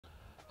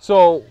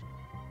So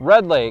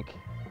Red Lake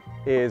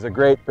is a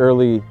great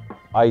early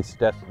ice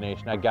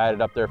destination. I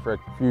guided up there for a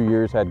few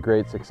years, had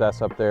great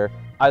success up there.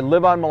 I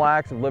live on Mille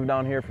Lacs, I've lived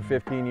down here for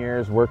 15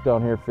 years, worked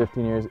down here for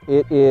 15 years.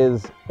 It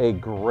is a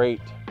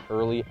great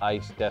early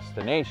ice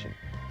destination.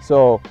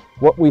 So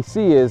what we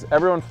see is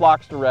everyone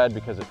flocks to Red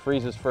because it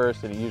freezes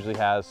first and it usually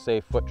has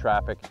safe foot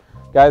traffic.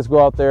 Guys go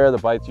out there, the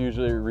bite's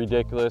usually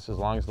ridiculous as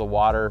long as the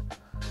water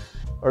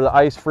or the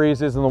ice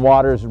freezes and the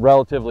water is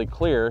relatively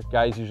clear.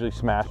 Guys usually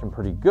smash them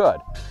pretty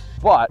good.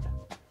 But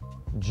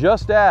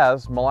just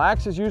as Mille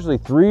Lacs is usually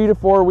 3 to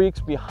 4 weeks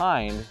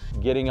behind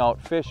getting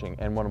out fishing,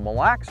 and when Mille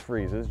Lacs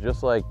freezes,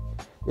 just like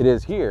it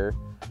is here,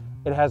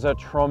 it has a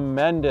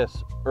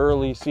tremendous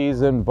early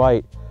season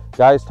bite.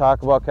 Guys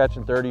talk about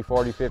catching 30,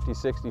 40, 50,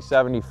 60,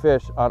 70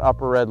 fish on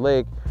Upper Red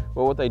Lake,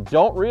 but what they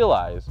don't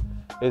realize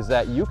is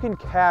that you can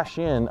cash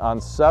in on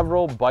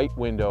several bite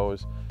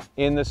windows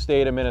in the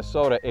state of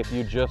Minnesota if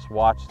you just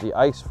watch the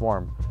ice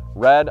form.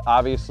 Red,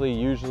 obviously,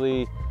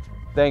 usually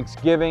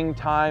Thanksgiving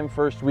time,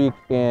 first week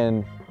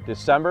in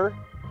December.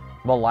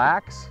 Mille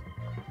Lacs,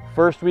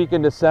 first week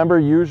in December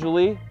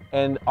usually,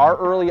 and our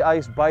early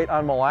ice bite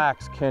on Mille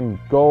Lacs can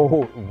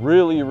go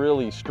really,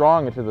 really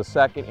strong into the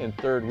second and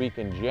third week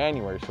in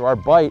January. So our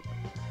bite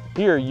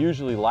here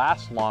usually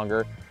lasts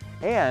longer,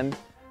 and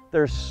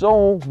there's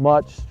so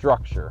much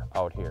structure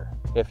out here.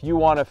 If you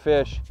want to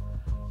fish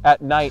at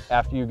night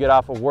after you get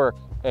off of work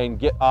and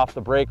get off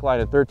the break line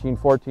at 13,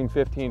 14,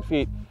 15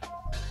 feet,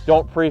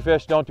 don't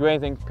pre-fish, don't do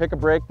anything, pick a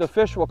break, the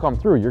fish will come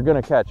through. You're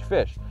gonna catch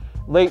fish.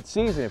 Late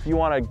season, if you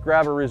wanna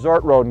grab a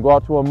resort road and go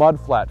out to a mud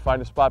flat,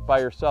 find a spot by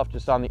yourself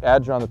just on the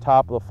edge or on the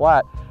top of the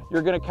flat,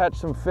 you're gonna catch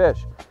some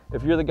fish.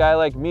 If you're the guy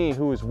like me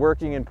who is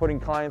working and putting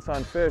clients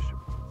on fish,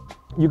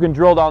 you can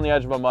drill down the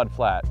edge of a mud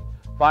flat,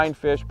 find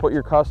fish, put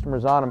your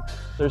customers on them.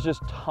 There's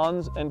just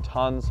tons and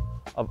tons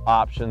of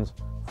options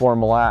for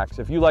Mille Lacs.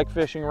 If you like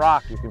fishing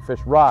rock, you can fish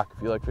rock.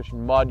 If you like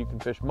fishing mud, you can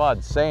fish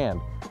mud,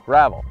 sand,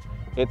 gravel.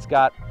 It's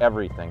got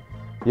everything.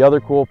 The other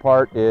cool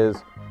part is,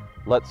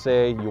 let's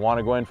say you want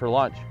to go in for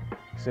lunch.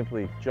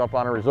 Simply jump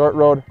on a resort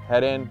road,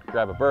 head in,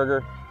 grab a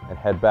burger, and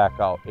head back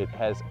out. It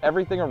has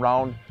everything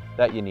around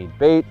that you need.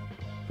 Bait,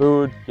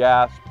 food,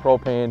 gas,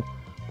 propane,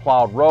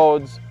 plowed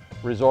roads,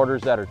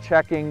 resorters that are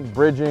checking,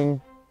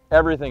 bridging,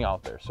 everything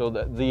out there. So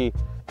the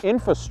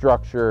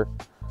infrastructure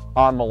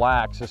on Mille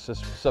Lacs is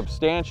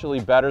substantially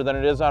better than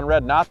it is on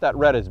Red. Not that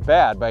Red is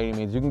bad by any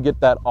means. You can get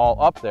that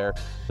all up there.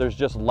 There's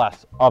just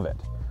less of it.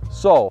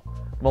 So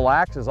Mille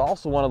Lacs is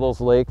also one of those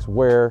lakes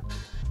where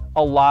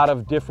a lot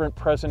of different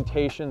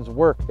presentations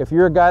work. If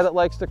you're a guy that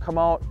likes to come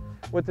out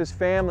with his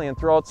family and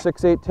throw out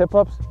 6, 8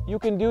 tip-ups, you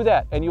can do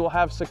that and you will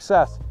have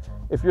success.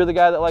 If you're the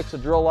guy that likes to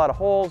drill a lot of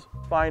holes,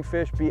 find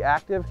fish, be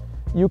active,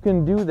 you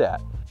can do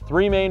that.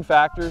 3 main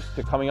factors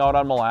to coming out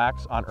on Mille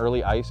Lacs on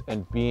early ice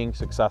and being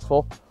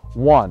successful.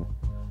 1,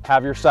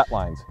 have your set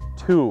lines.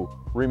 2,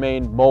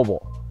 remain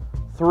mobile.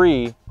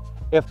 3,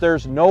 if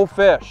there's no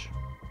fish,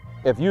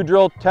 if you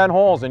drill 10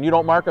 holes and you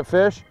don't mark a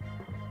fish,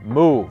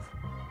 move.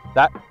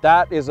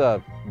 That is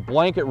a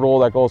blanket rule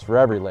that goes for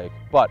every lake.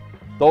 But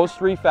those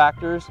 3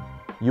 factors,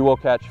 you will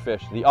catch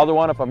fish. The other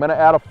one, if I'm gonna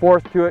add a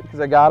 4th to it,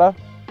 because I gotta,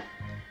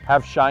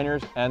 have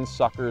shiners and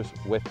suckers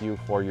with you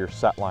for your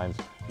set lines.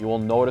 You will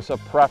notice a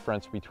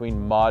preference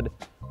between mud,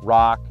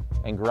 rock,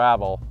 and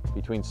gravel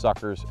between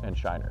suckers and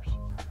shiners.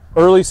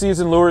 Early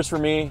season lures for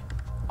me,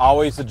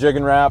 always the jig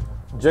and wrap.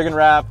 Jig and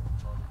wrap,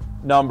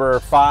 number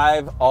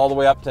 5 all the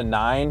way up to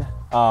 9.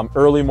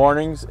 Early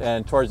mornings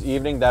and towards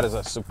evening, that is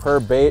a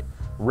superb bait.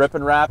 Rip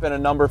and wrap in a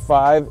number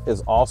 5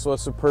 is also a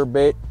superb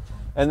bait.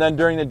 And then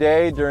during the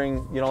day,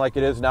 like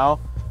it is now,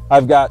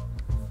 I've got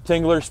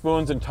tingler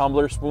spoons and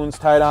tumbler spoons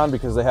tied on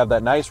because they have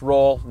that nice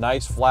roll,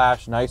 nice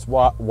flash, nice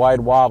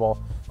wide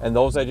wobble, and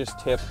those I just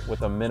tip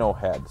with a minnow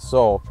head.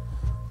 So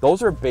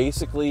those are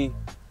basically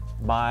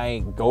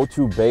my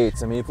go-to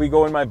baits. I mean, if we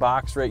go in my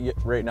box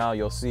right now,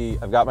 you'll see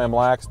I've got my Mille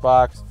Lacs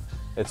box.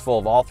 It's full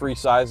of all 3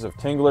 sizes of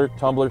tingler,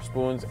 tumbler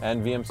spoons,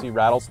 and VMC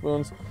rattle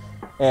spoons.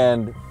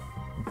 And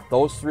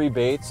those 3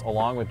 baits,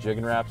 along with jig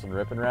and wraps and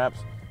rip and wraps,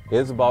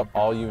 is about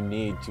all you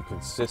need to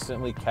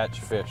consistently catch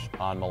fish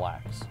on Mille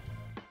Lacs.